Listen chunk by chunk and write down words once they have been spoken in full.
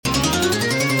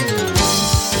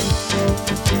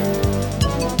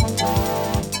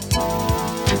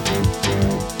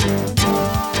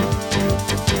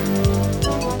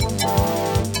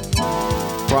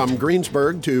From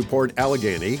Greensburg to Port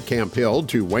Allegany, Camp Hill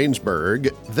to Waynesburg,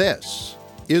 this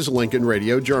is Lincoln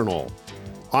Radio Journal.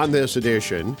 On this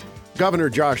edition, Governor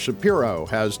Josh Shapiro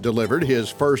has delivered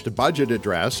his first budget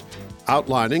address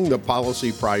outlining the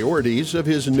policy priorities of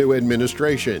his new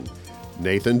administration.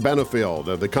 Nathan Benefield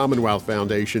of the Commonwealth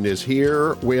Foundation is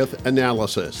here with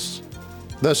analysis.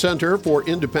 The Center for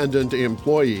Independent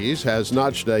Employees has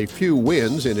notched a few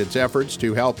wins in its efforts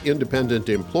to help independent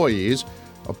employees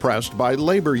oppressed by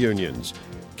labor unions.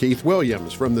 Keith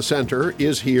Williams from the center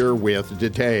is here with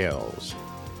details.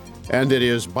 And it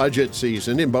is budget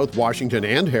season in both Washington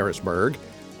and Harrisburg.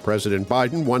 President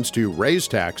Biden wants to raise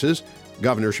taxes.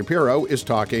 Governor Shapiro is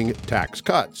talking tax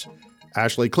cuts.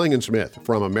 Ashley Klingensmith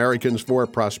from Americans for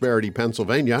Prosperity,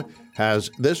 Pennsylvania,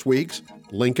 has this week's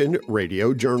Lincoln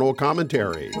Radio Journal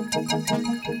commentary.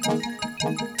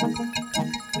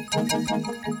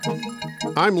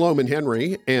 I'm Loman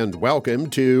Henry, and welcome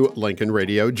to Lincoln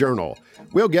Radio Journal.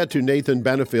 We'll get to Nathan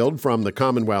Benefield from the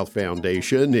Commonwealth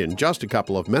Foundation in just a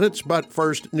couple of minutes, but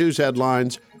first, news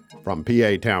headlines from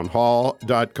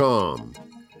PATownhall.com.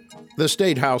 The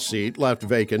State House seat left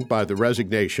vacant by the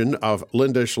resignation of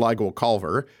Linda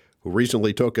Schlegel-Culver, who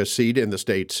recently took a seat in the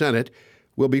state Senate,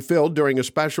 will be filled during a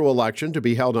special election to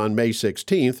be held on May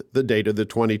 16th, the date of the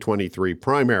 2023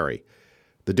 primary.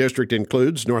 The district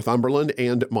includes Northumberland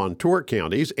and Montour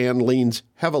counties and leans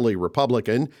heavily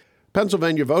Republican.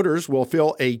 Pennsylvania voters will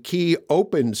fill a key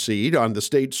open seat on the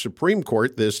state Supreme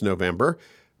Court this November.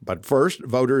 But first,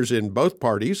 voters in both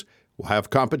parties will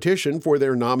have competition for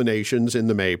their nominations in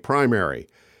the May primary.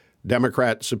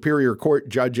 Democrat Superior Court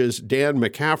judges Dan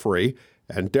McCaffrey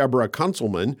and Deborah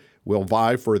Kunzelman will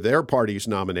vie for their party's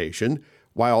nomination,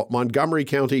 while Montgomery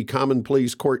County Common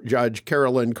Pleas Court Judge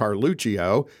Carolyn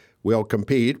Carluccio will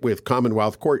compete with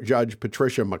Commonwealth Court Judge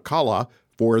Patricia McCullough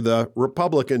for the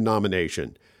Republican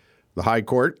nomination. The High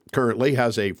Court currently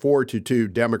has a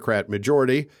 4-2 Democrat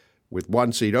majority, with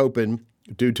one seat open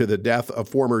due to the death of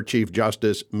former Chief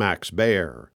Justice Max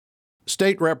Baer.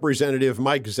 State Representative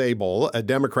Mike Zabel, a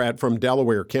Democrat from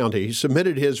Delaware County,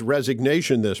 submitted his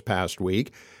resignation this past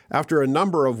week after a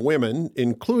number of women,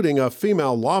 including a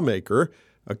female lawmaker,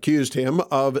 accused him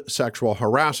of sexual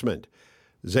harassment.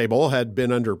 Zabel had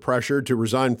been under pressure to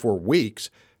resign for weeks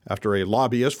after a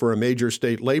lobbyist for a major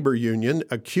state labor union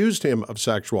accused him of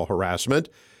sexual harassment.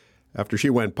 After she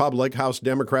went public, House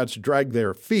Democrats dragged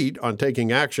their feet on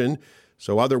taking action,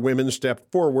 so other women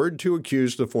stepped forward to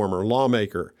accuse the former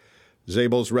lawmaker.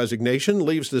 Zabel's resignation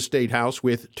leaves the State House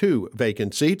with 2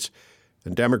 vacant seats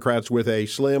and Democrats with a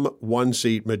slim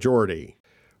 1-seat majority.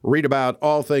 Read about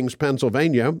all things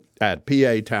Pennsylvania at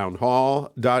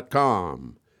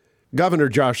PATownhall.com. Governor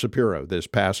Josh Shapiro this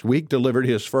past week delivered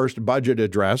his first budget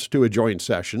address to a joint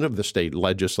session of the state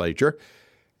legislature.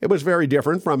 It was very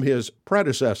different from his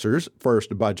predecessor's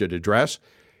first budget address.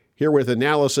 Here with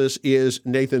analysis is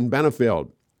Nathan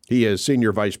Benefield. He is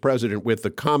Senior Vice President with the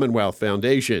Commonwealth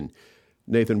Foundation.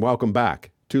 Nathan, welcome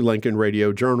back to Lincoln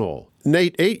Radio Journal.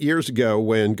 Nate, 8 years ago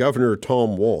when Governor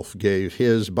Tom Wolf gave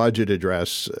his budget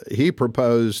address, he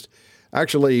proposed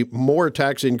actually more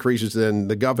tax increases than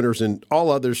the governors in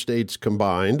all other states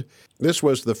combined. This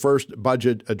was the first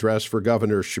budget address for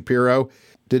Governor Shapiro.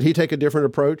 Did he take a different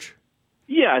approach?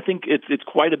 Yeah, I think it's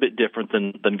quite a bit different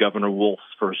than Governor Wolf's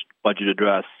first budget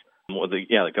address.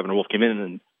 Governor Wolf came in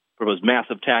and proposed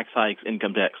massive tax hikes,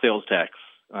 income tax, sales tax,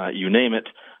 you name it,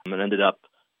 and ended up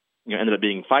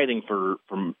being fighting for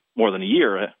more than a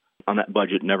year on that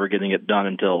budget, never getting it done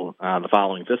until the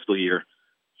following fiscal year.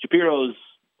 Shapiro's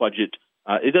budget,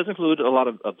 it does include a lot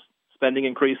of spending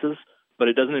increases, but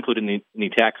it doesn't include any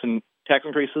tax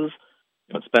increases.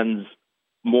 It spends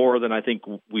more than I think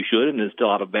we should and is still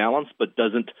out of balance, but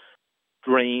doesn't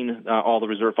drain all the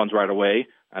reserve funds right away.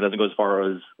 It doesn't go as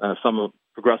far as some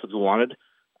progressives wanted,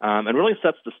 and really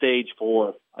sets the stage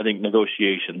for, I think,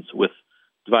 negotiations with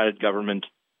divided government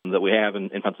that we have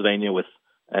in Pennsylvania with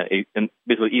a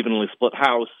basically evenly split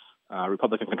House,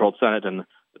 Republican-controlled Senate, and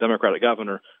the Democratic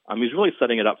governor. He's really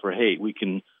setting it up for, hey, we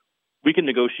can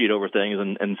negotiate over things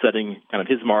and setting kind of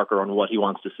his marker on what he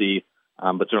wants to see.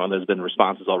 But certainly there's been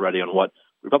responses already on what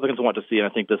Republicans want to see, and I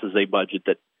think this is a budget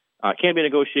that can be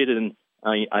negotiated, and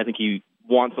I think he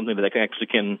wants something that actually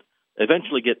can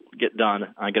eventually get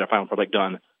done, get a final product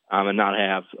done, and not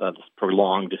have this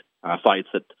prolonged fights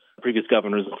that previous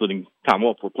governors, including Tom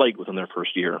Wolf, were plagued with in their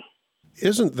first year.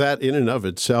 Isn't that in and of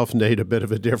itself, Nate, a bit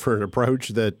of a different approach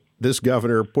that this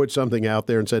governor put something out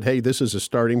there and said, hey, this is a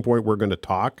starting point, we're going to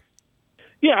talk?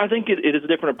 Yeah, I think it is a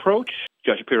different approach.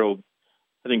 Josh Shapiro,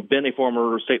 having been a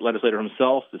former state legislator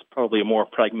himself, is probably a more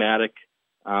pragmatic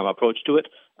approach to it.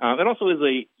 It also is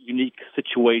a unique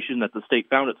situation that the state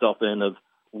found itself in of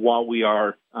while we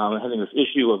are having this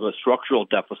issue of a structural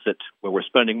deficit where we're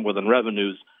spending more than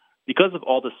revenues, because of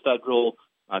all this federal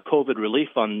COVID relief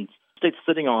funds, the state's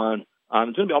sitting on,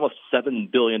 it's going to be almost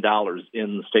 $7 billion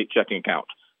in the state checking account.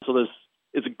 So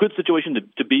it's a good situation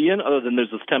to be in, other than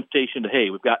there's this temptation to, hey,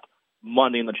 we've got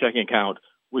money in the checking account,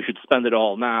 we should spend it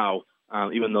all now,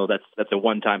 even though that's a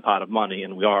one-time pot of money,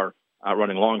 and we are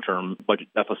running long-term budget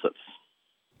deficits.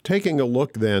 Taking a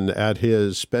look then at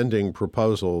his spending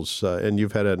proposals, and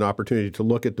you've had an opportunity to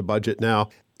look at the budget now,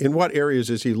 in what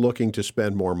areas is he looking to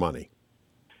spend more money?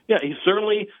 Yeah, he's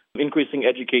certainly increasing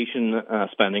education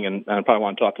spending, and I probably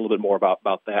want to talk a little bit more about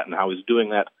that and how he's doing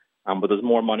that. But there's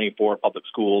more money for public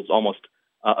schools, almost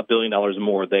 $1 billion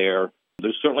more there.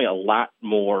 There's certainly a lot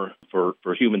more for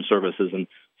human services, and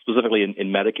specifically in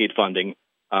Medicaid funding.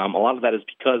 A lot of that is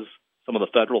because some of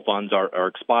the federal funds are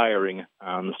expiring.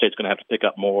 The state's going to have to pick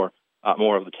up more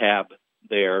of the tab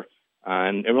there,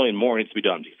 and really more needs to be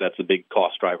done because that's a big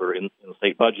cost driver in the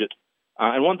state budget.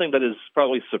 And one thing that is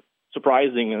probably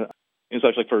surprising,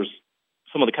 especially for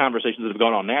some of the conversations that have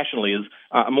gone on nationally, is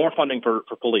more funding for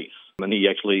police. And he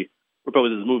actually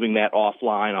proposes moving that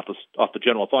offline off the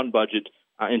general fund budget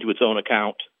into its own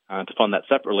account to fund that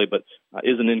separately, but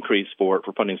is an increase for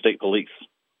funding state police.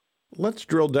 Let's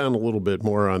drill down a little bit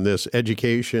more on this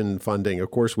education funding. Of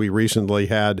course, we recently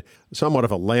had somewhat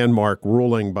of a landmark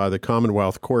ruling by the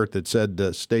Commonwealth Court that said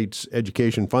the state's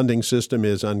education funding system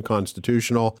is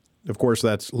unconstitutional. Of course,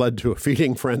 that's led to a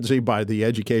feeding frenzy by the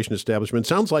education establishment.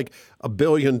 Sounds like $1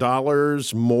 billion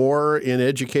more in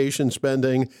education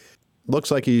spending.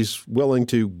 Looks like he's willing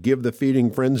to give the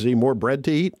feeding frenzy more bread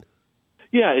to eat.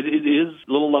 Yeah, it is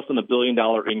a little less than $1 billion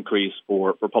increase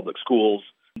for public schools.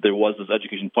 There was this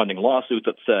education funding lawsuit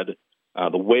that said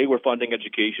the way we're funding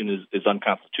education is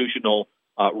unconstitutional,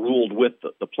 ruled with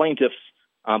the plaintiffs,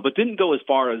 but didn't go as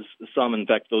far as some. In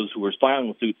fact, those who were filing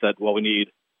the suit said, well, we need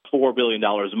 $4 billion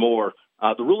more.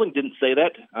 The ruling didn't say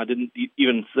that, didn't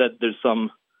even said there's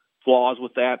some flaws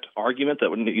with that argument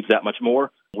that needs that much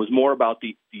more. It was more about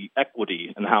the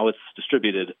equity and how it's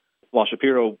distributed. While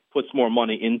Shapiro puts more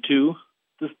money into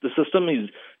the system,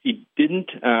 he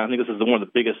didn't. I think this is one of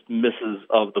the biggest misses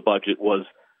of the budget, was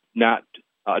not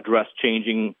address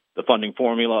changing the funding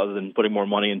formula other than putting more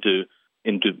money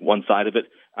into one side of it,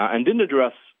 and didn't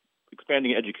address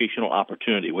expanding educational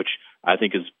opportunity, which I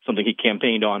think is something he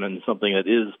campaigned on and something that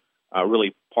is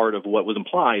really part of what was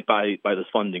implied by this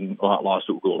funding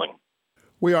lawsuit ruling.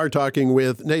 We are talking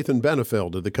with Nathan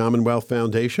Benefield of the Commonwealth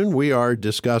Foundation. We are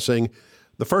discussing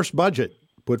the first budget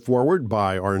put forward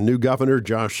by our new governor,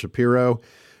 Josh Shapiro,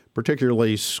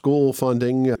 particularly school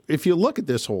funding. If you look at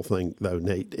this whole thing, though,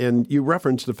 Nate, and you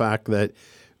referenced the fact that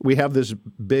we have this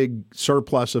big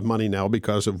surplus of money now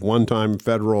because of one-time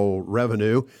federal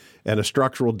revenue and a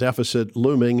structural deficit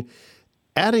looming,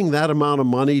 adding that amount of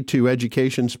money to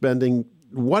education spending,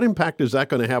 what impact is that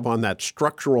going to have on that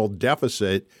structural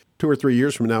deficit 2 or 3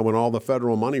 years from now when all the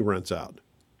federal money runs out?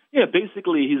 Yeah,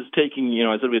 basically he's taking,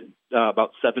 I said we had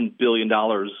about $7 billion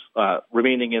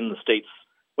remaining in the state's,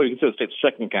 what you consider the state's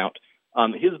checking account.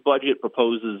 His budget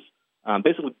proposes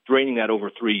basically draining that over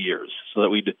 3 years so that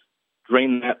we'd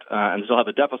drain that and still have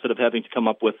a deficit of having to come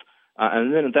up with.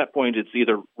 And then at that point, it's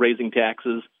either raising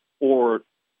taxes or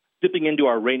dipping into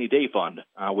our rainy day fund,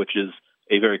 which is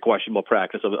a very questionable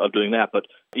practice of doing that. But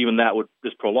even that would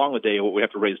just prolong the day where we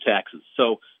have to raise taxes.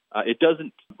 So it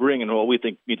doesn't bring, and what we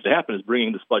think needs to happen is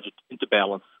bringing this budget into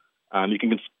balance. You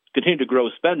can continue to grow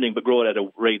spending, but grow it at a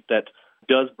rate that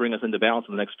does bring us into balance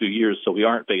in the next few years so we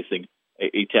aren't facing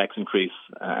a tax increase.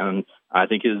 And I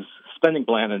think his spending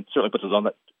plan and certainly puts us on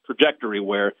that trajectory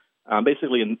where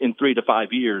basically in 3 to 5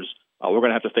 years, we're going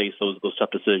to have to face those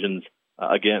tough decisions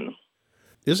again.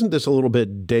 Isn't this a little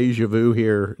bit deja vu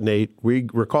here, Nate? We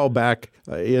recall back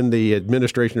in the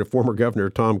administration of former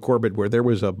Governor Tom Corbett where there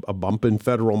was a bump in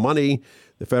federal money.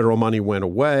 The federal money went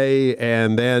away,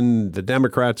 and then the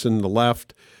Democrats and the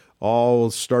left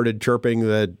all started chirping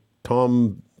that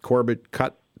Tom Corbett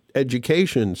cut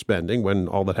education spending when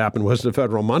all that happened was the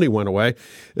federal money went away.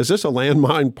 Is this a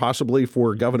landmine possibly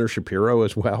for Governor Shapiro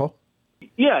as well?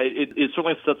 Yeah, it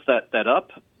certainly sets that up.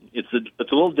 It's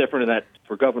a little different in that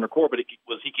for Governor Corbett,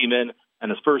 he came in,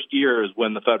 and his first year is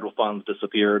when the federal funds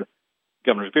disappeared.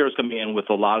 Governor Shapiro's coming in with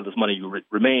a lot of this money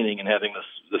remaining and having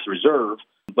this reserve.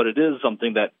 But it is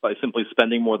something that by simply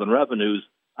spending more than revenues,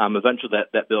 eventually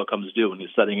that bill comes due, and he's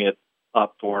setting it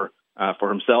up for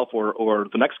himself or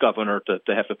the next governor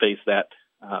to have to face that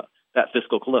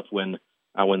fiscal cliff when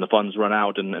the funds run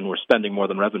out and we're spending more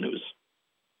than revenues.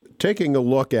 Taking a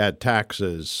look at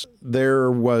taxes, there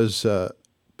was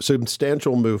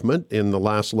substantial movement in the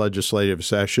last legislative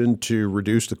session to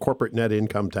reduce the corporate net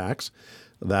income tax.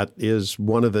 That is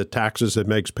one of the taxes that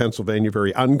makes Pennsylvania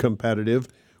very uncompetitive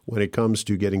when it comes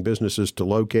to getting businesses to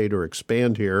locate or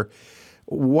expand here.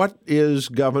 What is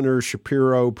Governor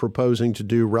Shapiro proposing to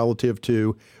do relative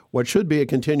to what should be a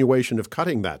continuation of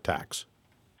cutting that tax?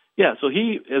 Yeah, so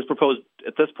he has proposed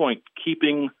at this point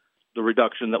keeping the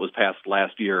reduction that was passed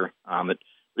last year. It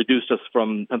reduced us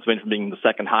from Pennsylvania from being the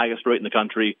second highest rate in the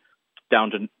country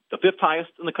down to the fifth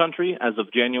highest in the country as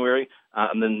of January,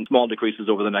 and then small decreases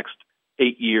over the next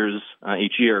 8 years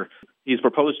each year. He's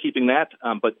proposed keeping that,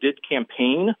 but did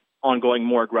campaign on going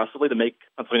more aggressively to make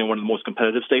Pennsylvania one of the most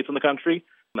competitive states in the country.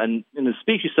 And in his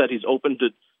speech, he said he's open to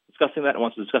discussing that and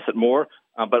wants to discuss it more,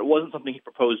 but it wasn't something he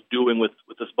proposed doing with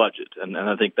this budget. And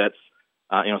I think that's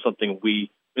something we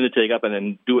need to take up and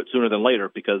then do it sooner than later,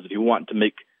 because if you want to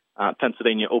make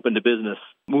Pennsylvania open to business,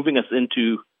 moving us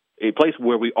into a place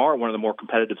where we are one of the more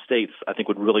competitive states, I think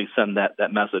would really send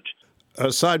that message.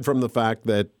 Aside from the fact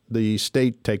that the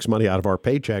state takes money out of our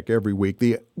paycheck every week,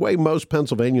 the way most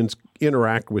Pennsylvanians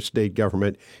interact with state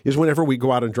government is whenever we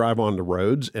go out and drive on the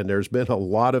roads. And there's been a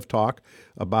lot of talk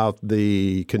about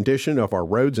the condition of our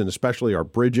roads and especially our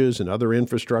bridges and other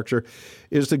infrastructure.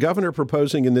 Is the governor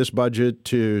proposing in this budget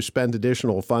to spend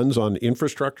additional funds on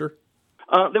infrastructure?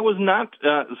 There was not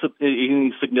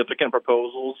any significant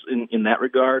proposals in that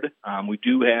regard. We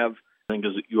do have, I think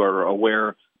as you are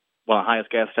aware, one of the highest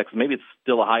gas taxes. Maybe it's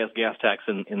still the highest gas tax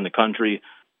in the country.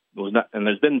 It was not, and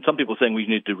there's been some people saying we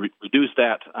need to reduce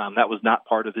that. That was not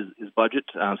part of his budget.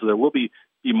 So there will be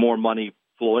more money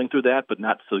flowing through that, but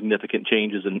not significant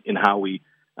changes in how we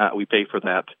pay for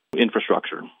that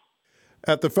infrastructure.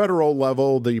 At the federal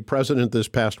level, the president this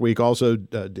past week also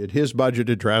did his budget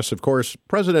address. Of course,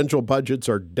 presidential budgets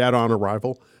are dead on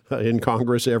arrival in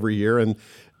Congress every year, and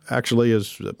actually,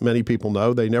 as many people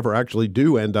know, they never actually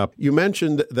do end up. You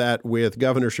mentioned that with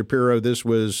Governor Shapiro, this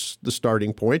was the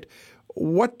starting point.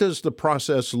 What does the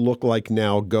process look like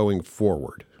now going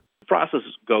forward? The process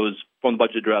goes from the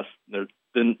budget address. There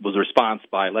then was a response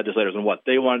by legislators on what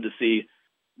they wanted to see,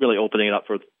 really opening it up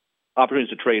for opportunities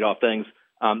to trade off things.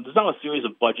 There's now a series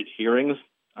of budget hearings.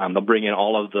 They'll bring in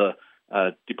all of the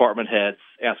department heads,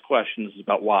 ask questions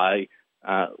about why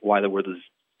there were these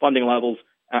funding levels,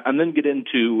 and then get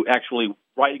into actually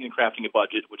writing and crafting a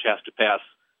budget, which has to pass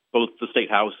both the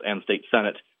state house and state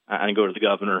senate and go to the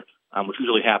governor, which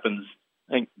usually happens,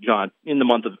 I think, John, in the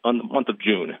month of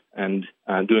June, and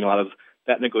doing a lot of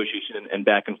that negotiation and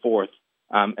back and forth.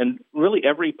 And really,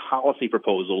 every policy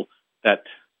proposal that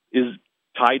is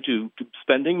tied to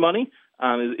spending money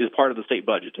is part of the state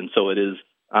budget, and so it is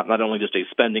not only just a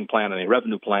spending plan and a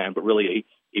revenue plan, but really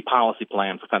a policy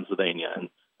plan for Pennsylvania. And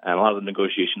a lot of the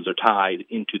negotiations are tied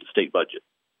into the state budget.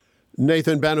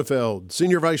 Nathan Benefield,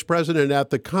 Senior Vice President at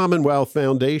the Commonwealth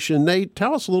Foundation. Nate,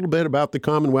 tell us a little bit about the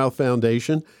Commonwealth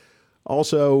Foundation.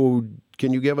 Also,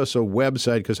 can you give us a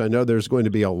website? Because I know there's going to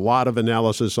be a lot of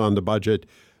analysis on the budget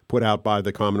put out by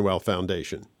the Commonwealth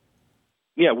Foundation.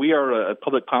 Yeah, we are a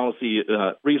public policy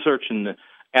research and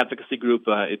advocacy group.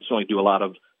 It's only do a lot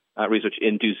of research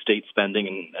into state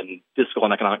spending and fiscal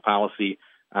and economic policy.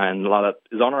 And a lot of it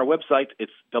is on our website.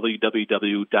 It's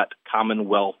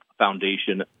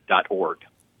www.commonwealthfoundation.org.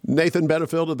 Nathan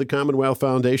Benefield of the Commonwealth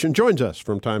Foundation joins us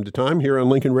from time to time here on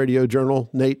Lincoln Radio Journal.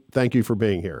 Nate, thank you for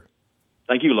being here.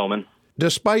 Thank you, Loman.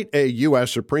 Despite a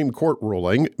U.S. Supreme Court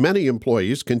ruling, many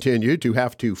employees continue to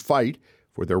have to fight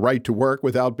for their right to work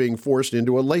without being forced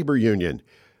into a labor union.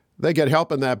 They get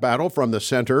help in that battle from the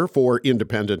Center for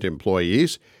Independent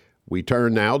Employees. We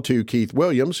turn now to Keith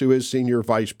Williams, who is Senior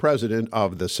Vice President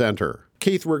of the Center.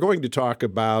 Keith, we're going to talk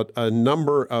about a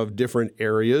number of different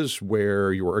areas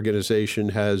where your organization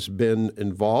has been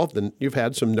involved, and you've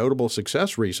had some notable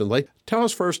success recently. Tell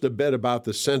us first a bit about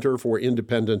the Center for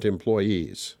Independent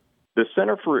Employees. The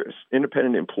Center for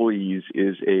Independent Employees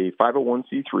is a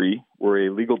 501c3. We're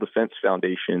a legal defense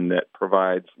foundation that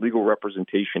provides legal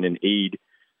representation and aid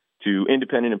to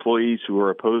independent employees who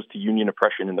are opposed to union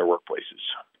oppression in their workplaces.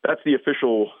 That's the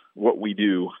official what we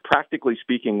do. Practically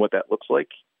speaking, what that looks like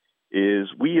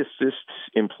is we assist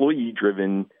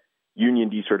employee-driven union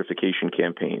decertification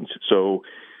campaigns. So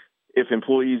if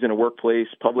employees in a workplace,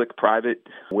 public, private,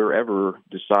 wherever,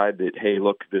 decide that, hey,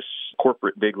 look, this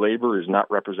corporate big labor is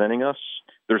not representing us,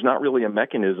 there's not really a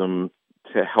mechanism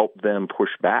to help them push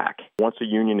back. Once a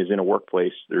union is in a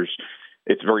workplace,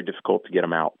 it's very difficult to get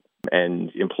them out.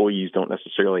 And employees don't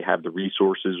necessarily have the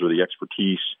resources or the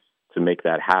expertise to make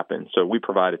that happen. So we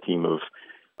provide a team of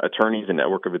attorneys, a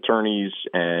network of attorneys,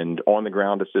 and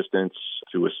on-the-ground assistants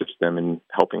to assist them in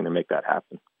helping them make that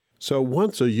happen. So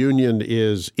once a union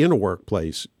is in a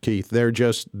workplace, Keith, they're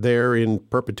just there in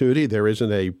perpetuity? There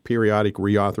isn't a periodic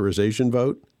reauthorization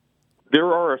vote? There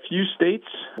are a few states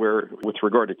where, with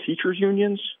regard to teachers'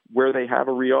 unions, where they have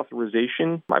a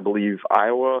reauthorization. I believe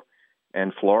Iowa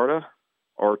and Florida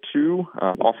are two.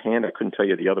 Offhand, I couldn't tell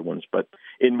you the other ones, but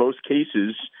in most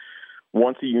cases,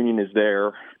 once a union is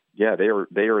there, they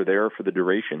are there for the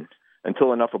duration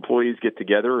until enough employees get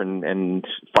together and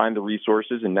find the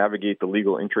resources and navigate the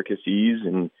legal intricacies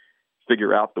and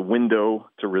figure out the window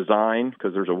to resign,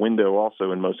 because there's a window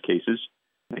also in most cases.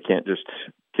 They can't just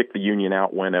kick the union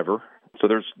out whenever. So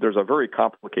there's a very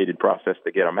complicated process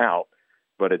to get them out,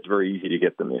 but it's very easy to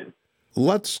get them in.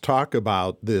 Let's talk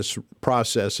about this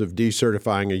process of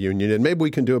decertifying a union, and maybe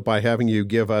we can do it by having you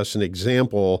give us an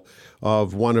example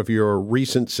of one of your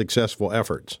recent successful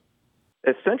efforts.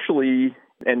 Essentially,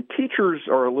 and teachers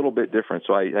are a little bit different,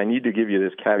 so I need to give you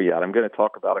this caveat. I'm going to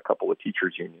talk about a couple of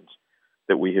teachers' unions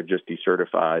that we have just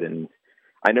decertified, and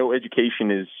I know education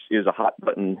is a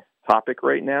hot-button topic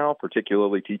right now,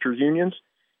 particularly teachers' unions,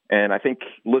 and I think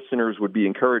listeners would be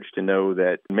encouraged to know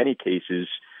that in many cases,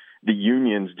 the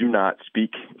unions do not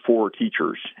speak for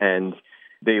teachers, and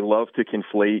they love to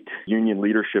conflate, union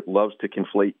leadership loves to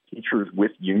conflate teachers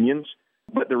with unions.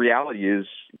 But the reality is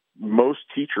most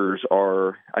teachers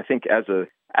are, I think as a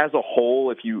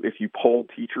whole, if you poll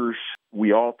teachers,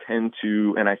 we all tend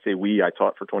to, and I say we, I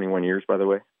taught for 21 years, by the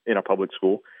way, in a public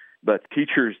school, but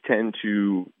teachers tend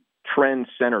to trend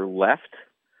center left,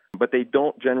 but they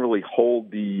don't generally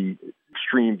hold the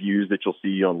extreme views that you'll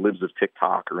see on libs of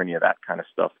TikTok or any of that kind of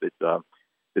stuff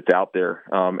that's out there.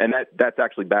 And that's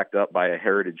actually backed up by a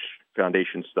Heritage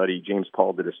Foundation study. James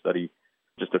Paul did a study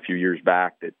just a few years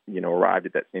back that, arrived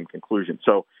at that same conclusion.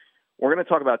 So we're going to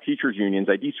talk about teachers' unions.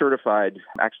 I decertified,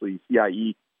 actually,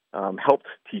 CIE helped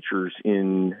teachers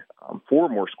in 4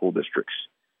 more school districts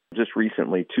just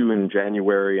recently, 2 in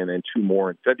January and then 2 more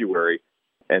in February.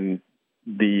 And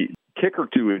the kicker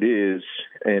to it is,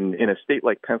 in a state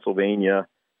like Pennsylvania,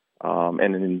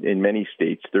 and in many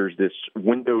states, there's this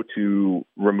window to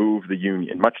remove the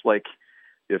union. Much like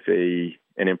if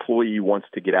an employee wants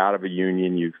to get out of a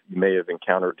union, you may have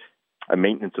encountered a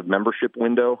maintenance of membership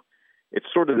window. It's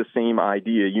sort of the same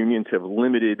idea. Unions have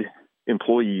limited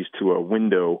employees to a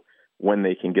window when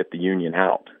they can get the union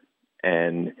out.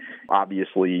 And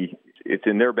obviously, it's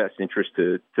in their best interest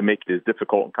to make it as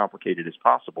difficult and complicated as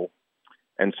possible.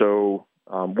 And so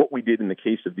what we did in the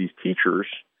case of these teachers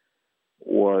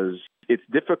was, it's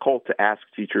difficult to ask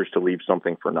teachers to leave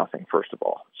something for nothing, first of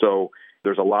all. So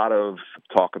there's a lot of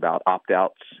talk about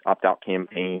opt-out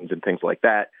campaigns and things like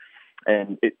that.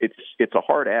 And it's a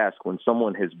hard ask when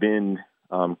someone has been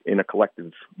in a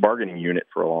collective bargaining unit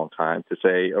for a long time to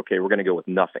say, okay, we're going to go with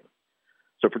nothing.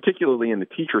 So particularly in the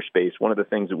teacher space, one of the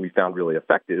things that we found really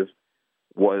effective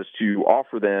was to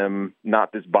offer them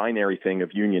not this binary thing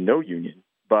of union, no union,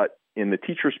 but in the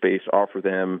teacher space, offer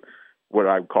them what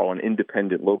I would call an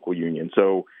independent local union.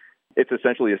 So it's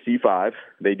essentially a C5.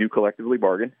 They do collectively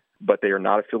bargain, but they are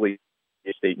not affiliated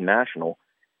with state and national.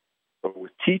 But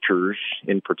with teachers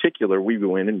in particular, we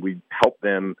go in and we help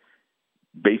them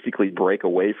basically break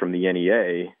away from the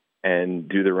NEA and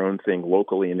do their own thing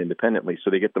locally and independently. So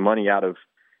they get the money out of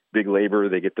big labor.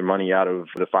 They get the money out of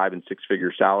the 5- and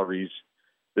 6-figure salaries,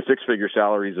 the 6-figure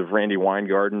salaries of Randy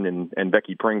Weingarten and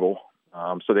Becky Pringle.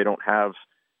 So they don't have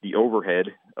the overhead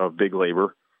of big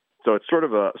labor. So it's sort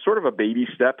of a baby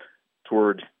step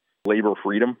toward labor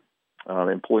freedom,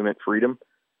 employment freedom,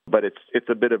 but it's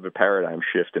a bit of a paradigm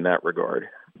shift in that regard.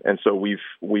 And so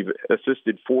we've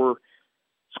assisted 4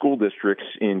 school districts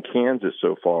in Kansas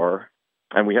so far,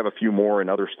 and we have a few more in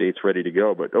other states ready to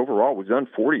go. But overall, we've done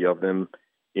 40 of them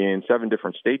in 7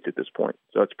 different states at this point.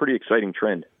 So it's a pretty exciting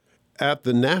trend. At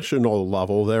the national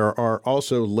level, there are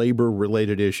also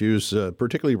labor-related issues,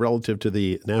 particularly relative to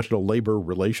the National Labor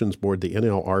Relations Board, the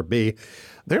NLRB.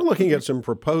 They're looking at some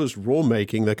proposed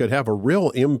rulemaking that could have a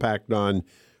real impact on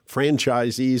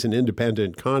franchisees and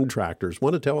independent contractors.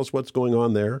 Want to tell us what's going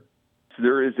on there?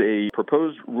 There is a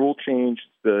proposed rule change,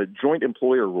 the joint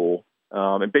employer rule.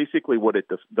 And basically what it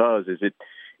does is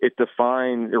it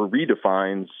defines or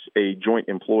redefines a joint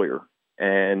employer.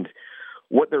 And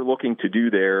what they're looking to do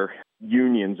there,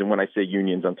 unions, and when I say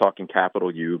unions, I'm talking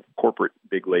capital U, corporate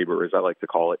big labor, as I like to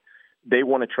call it, they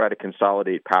want to try to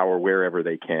consolidate power wherever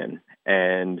they can.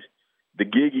 And the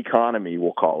gig economy,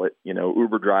 we'll call it,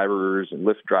 Uber drivers and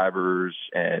Lyft drivers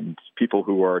and people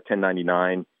who are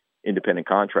 1099 independent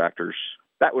contractors,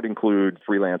 that would include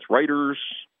freelance writers.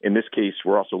 In this case,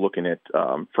 we're also looking at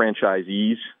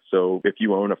franchisees. So if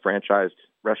you own a franchised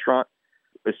restaurant,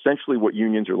 essentially what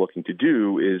unions are looking to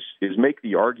do is make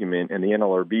the argument, and the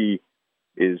NLRB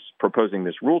is proposing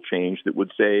this rule change that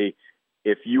would say,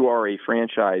 if you are a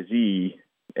franchisee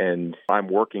and I'm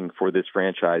working for this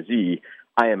franchisee,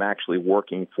 I am actually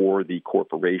working for the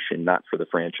corporation, not for the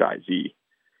franchisee.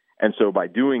 And so by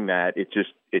doing that,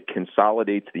 it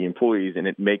consolidates the employees and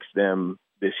it makes them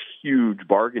this huge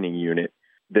bargaining unit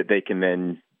that they can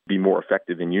then be more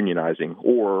effective in unionizing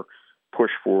or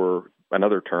push for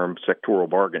another term, sectoral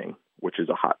bargaining, which is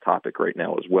a hot topic right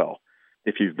now as well.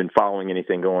 If you've been following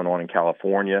anything going on in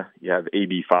California, you have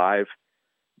AB 5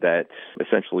 that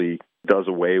essentially does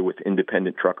away with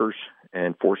independent truckers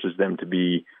and forces them to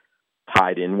be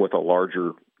tied in with a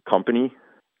larger company.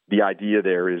 The idea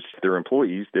there is their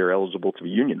employees, they're eligible to be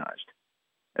unionized.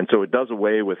 And so it does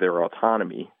away with their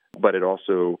autonomy, but it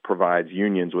also provides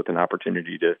unions with an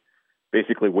opportunity to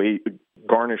basically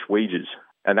garnish wages.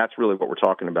 And that's really what we're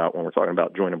talking about when we're talking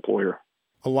about joint employer.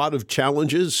 A lot of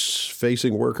challenges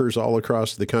facing workers all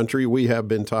across the country. We have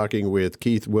been talking with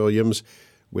Keith Williams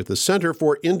with the Center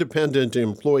for Independent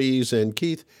Employees. And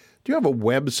Keith, do you have a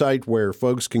website where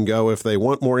folks can go if they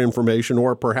want more information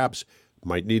or perhaps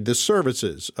might need the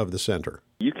services of the center?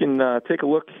 You can take a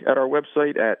look at our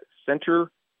website at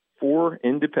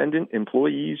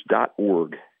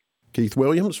centerforindependentemployees.org. Keith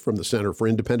Williams from the Center for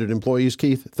Independent Employees.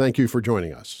 Keith, thank you for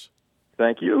joining us.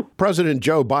 Thank you. President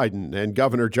Joe Biden and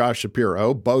Governor Josh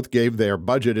Shapiro both gave their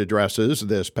budget addresses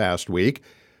this past week,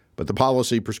 but the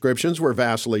policy prescriptions were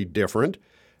vastly different.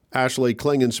 Ashley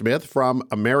Klingensmith from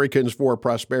Americans for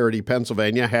Prosperity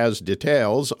Pennsylvania has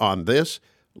details on this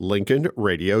Lincoln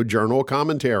Radio Journal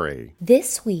commentary.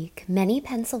 This week, many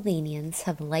Pennsylvanians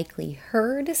have likely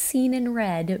heard, seen, and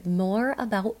read more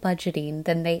about budgeting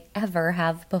than they ever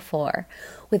have before,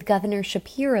 with Governor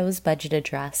Shapiro's budget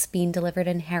address being delivered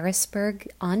in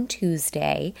Harrisburg on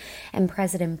Tuesday and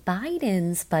President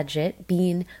Biden's budget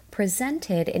being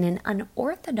presented in an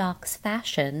unorthodox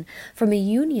fashion from a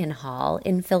union hall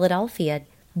in Philadelphia.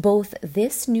 Both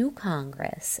this new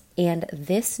Congress and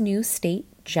this new state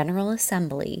General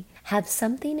Assembly have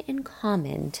something in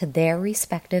common to their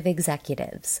respective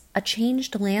executives, a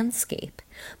changed landscape.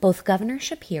 Both Governor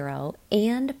Shapiro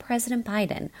and President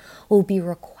Biden will be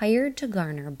required to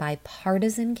garner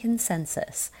bipartisan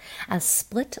consensus, as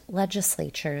split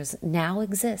legislatures now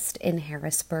exist in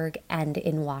Harrisburg and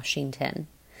in Washington.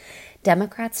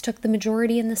 Democrats took the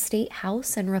majority in the state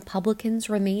House and Republicans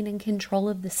remain in control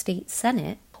of the state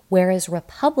Senate, whereas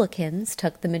Republicans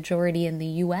took the majority in the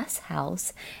U.S.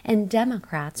 House and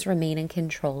Democrats remain in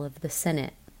control of the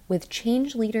Senate. With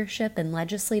changed leadership and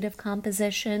legislative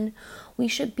composition, we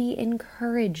should be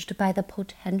encouraged by the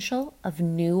potential of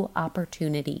new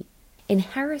opportunity. In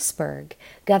Harrisburg,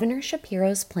 Governor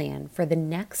Shapiro's plan for the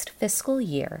next fiscal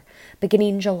year,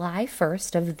 beginning July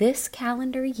 1st of this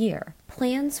calendar year,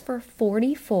 plans for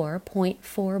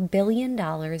 $44.4 billion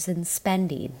in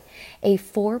spending, a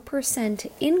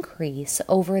 4% increase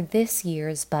over this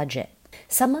year's budget.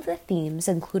 Some of the themes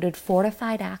included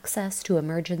fortified access to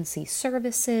emergency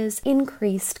services,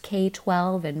 increased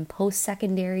K-12 and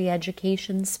post-secondary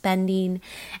education spending,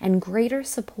 and greater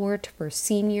support for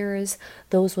seniors,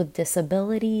 those with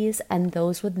disabilities, and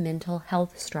those with mental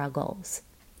health struggles.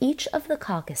 Each of the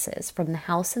caucuses from the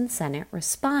House and Senate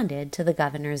responded to the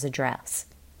governor's address.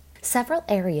 Several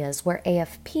areas where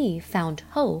AFP found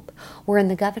hope were in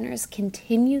the governor's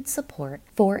continued support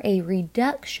for a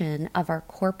reduction of our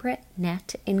corporate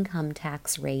net income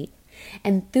tax rate,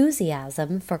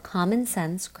 enthusiasm for common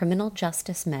sense criminal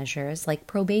justice measures like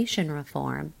probation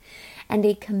reform, and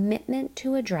a commitment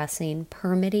to addressing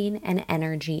permitting and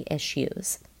energy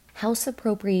issues. House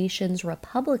Appropriations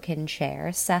Republican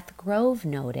Chair Seth Grove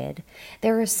noted,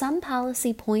 "There are some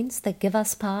policy points that give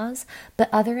us pause, but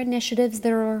other initiatives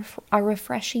that are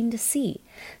refreshing to see,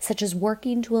 such as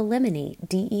working to eliminate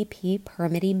DEP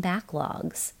permitting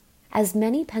backlogs." As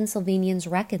many Pennsylvanians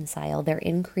reconcile their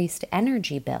increased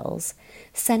energy bills,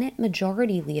 Senate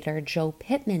Majority Leader Joe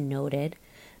Pittman noted,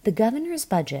 "The governor's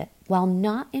budget, while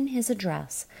not in his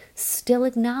address, still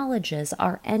acknowledges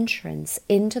our entrance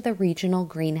into the Regional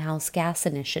Greenhouse Gas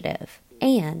Initiative.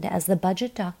 And, as the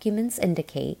budget documents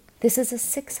indicate, this is a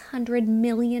 $600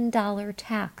 million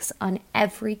tax on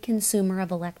every consumer of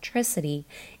electricity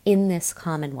in this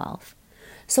Commonwealth."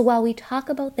 So while we talk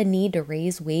about the need to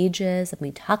raise wages and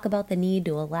we talk about the need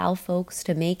to allow folks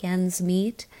to make ends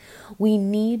meet, we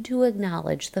need to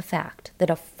acknowledge the fact that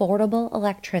affordable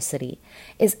electricity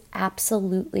is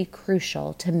absolutely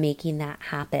crucial to making that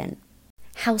happen.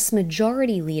 House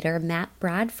Majority Leader Matt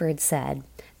Bradford said,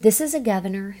 This is a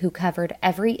governor who covered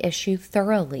every issue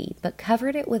thoroughly, but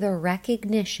covered it with a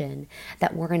recognition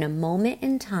that we're in a moment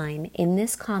in time in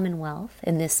this Commonwealth,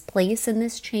 in this place, in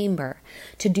this chamber,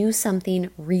 to do something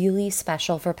really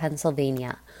special for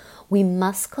Pennsylvania. We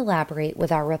must collaborate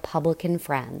with our Republican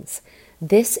friends.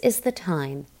 This is the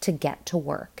time to get to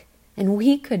work. And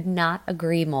we could not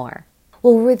agree more.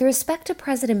 Well, with respect to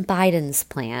President Biden's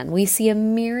plan, we see a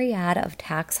myriad of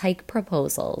tax hike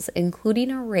proposals, including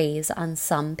a raise on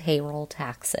some payroll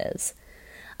taxes.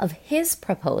 Of his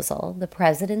proposal, the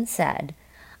president said,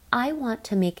 "I want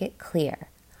to make it clear,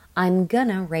 I'm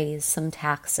gonna raise some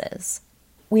taxes."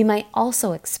 We might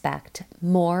also expect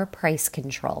more price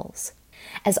controls.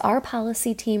 As our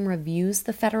policy team reviews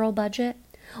the federal budget,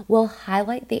 we'll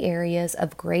highlight the areas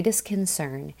of greatest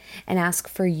concern and ask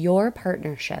for your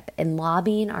partnership in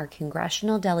lobbying our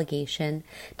congressional delegation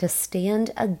to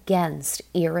stand against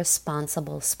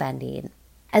irresponsible spending.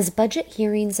 As budget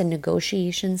hearings and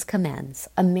negotiations commence,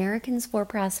 Americans for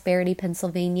Prosperity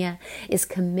Pennsylvania is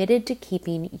committed to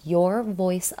keeping your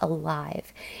voice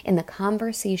alive in the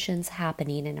conversations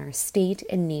happening in our state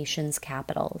and nation's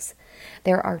capitals.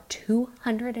 There are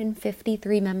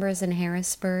 253 members in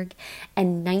Harrisburg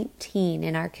and 19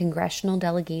 in our congressional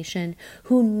delegation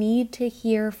who need to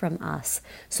hear from us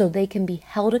so they can be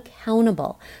held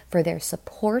accountable for their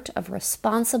support of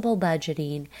responsible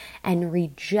budgeting and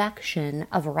rejection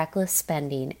of reckless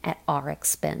spending at our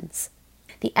expense.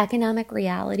 The economic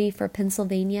reality for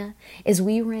Pennsylvania is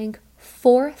we rank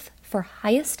 4th for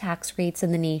highest tax rates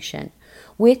in the nation,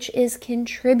 which is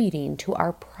contributing to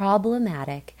our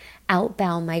problematic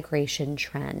outbound migration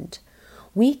trend.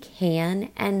 We can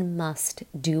and must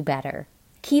do better.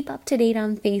 Keep up to date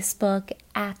on Facebook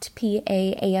at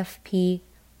PAAFP,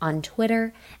 on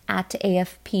Twitter at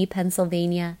AFP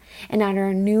Pennsylvania, and on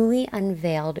our newly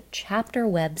unveiled chapter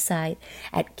website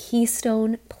at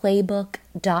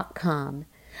KeystonePlaybook.com.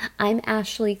 I'm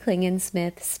Ashley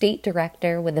Klingen-Smith, State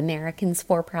Director with Americans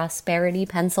for Prosperity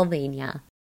Pennsylvania.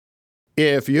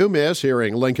 If you miss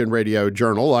hearing Lincoln Radio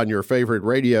Journal on your favorite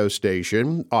radio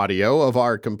station, audio of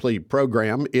our complete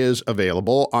program is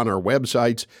available on our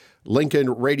websites,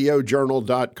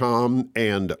 LincolnRadioJournal.com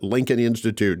and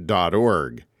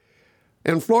LincolnInstitute.org.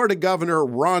 And Florida Governor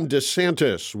Ron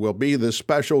DeSantis will be the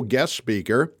special guest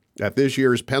speaker at this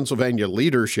year's Pennsylvania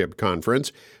Leadership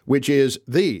Conference, which is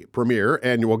the premier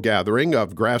annual gathering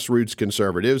of grassroots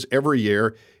conservatives every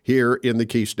year here in the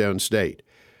Keystone State.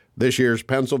 This year's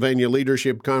Pennsylvania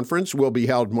Leadership Conference will be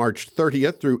held March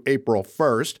 30th through April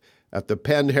 1st at the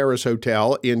Penn Harris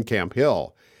Hotel in Camp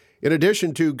Hill. In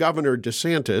addition to Governor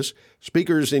DeSantis,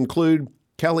 speakers include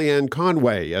Kellyanne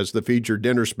Conway as the featured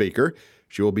dinner speaker.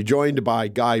 She will be joined by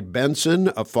Guy Benson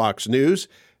of Fox News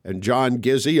and John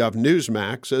Gizzi of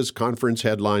Newsmax as conference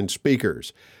headline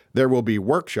speakers. There will be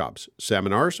workshops,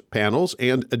 seminars, panels,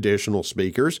 and additional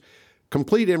speakers.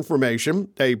 Complete information,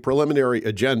 a preliminary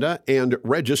agenda, and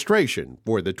registration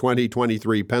for the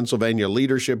 2023 Pennsylvania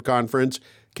Leadership Conference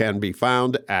can be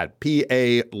found at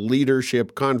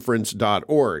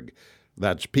paleadershipconference.org.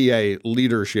 That's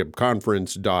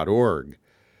paleadershipconference.org.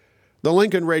 The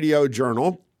Lincoln Radio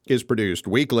Journal is produced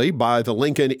weekly by the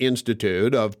Lincoln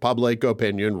Institute of Public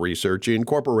Opinion Research,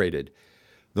 Incorporated.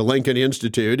 The Lincoln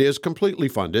Institute is completely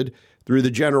funded through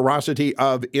the generosity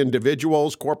of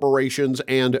individuals, corporations,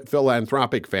 and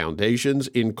philanthropic foundations,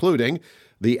 including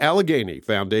the Allegheny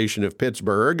Foundation of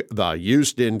Pittsburgh, the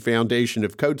Houston Foundation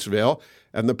of Coatesville,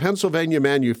 and the Pennsylvania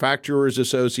Manufacturers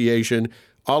Association,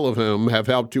 all of whom have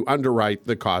helped to underwrite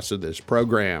the costs of this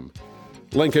program.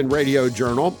 Lincoln Radio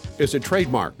Journal is a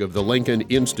trademark of the Lincoln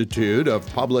Institute of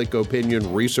Public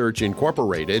Opinion Research,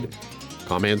 Incorporated.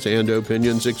 Comments and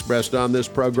opinions expressed on this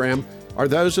program are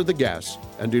those of the guests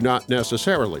and do not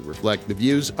necessarily reflect the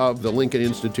views of the Lincoln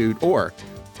Institute or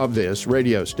of this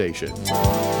radio station.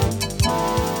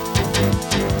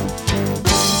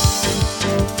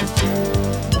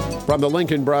 From the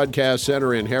Lincoln Broadcast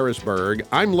Center in Harrisburg,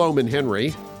 I'm Loman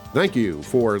Henry. Thank you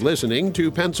for listening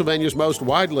to Pennsylvania's most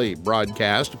widely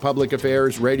broadcast public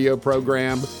affairs radio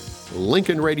program,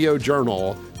 Lincoln Radio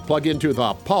Journal. Plug into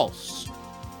the pulse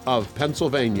of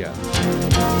Pennsylvania.